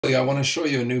Quickly, I want to show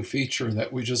you a new feature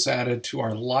that we just added to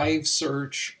our live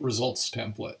search results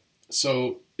template.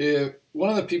 So one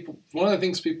of the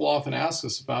things people often ask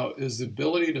us about is the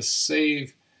ability to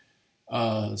save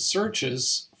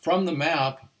searches from the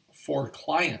map for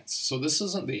clients. So this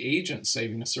isn't the agent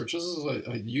saving a search, this is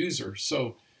a user.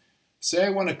 So say I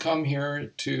want to come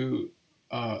here to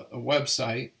a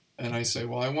website and I say,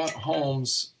 well, I want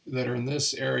homes that are in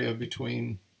this area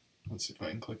between, let's see if I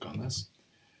can click on this,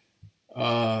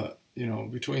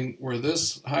 between where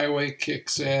this highway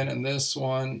kicks in and this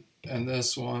one, and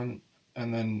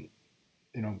then,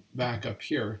 back up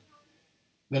here.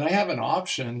 Then I have an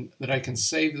option that I can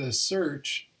save this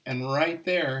search, and right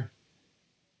there,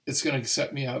 it's going to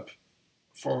set me up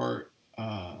for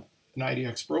an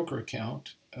IDX Broker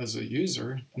account as a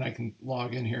user, and I can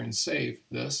log in here and save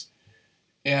this.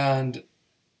 And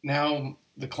now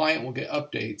the client will get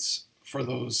updates for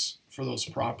those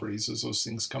properties as those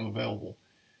things come available.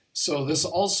 So this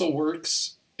also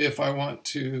works if I want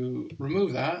to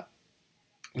remove that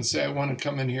and say I want to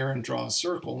come in here and draw a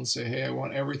circle and say, hey, I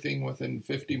want everything within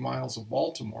 50 miles of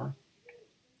Baltimore.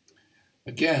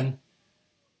 Again,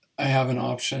 I have an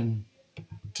option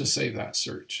to save that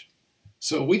search.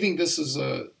 So we think this is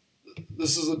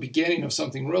the beginning of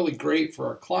something really great for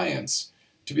our clients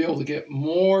to be able to get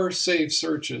more saved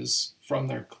searches from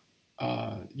their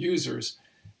users.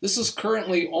 This is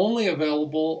currently only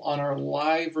available on our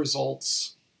live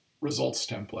results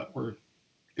template. We're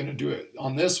going to do it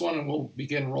on this one, and we'll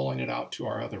begin rolling it out to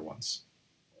our other ones.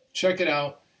 Check it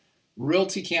out,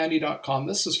 realtycandy.com.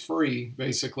 This is free,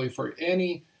 basically, for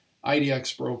any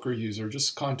IDX Broker user.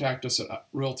 Just contact us at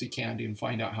Realty Candy and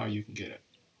find out how you can get it.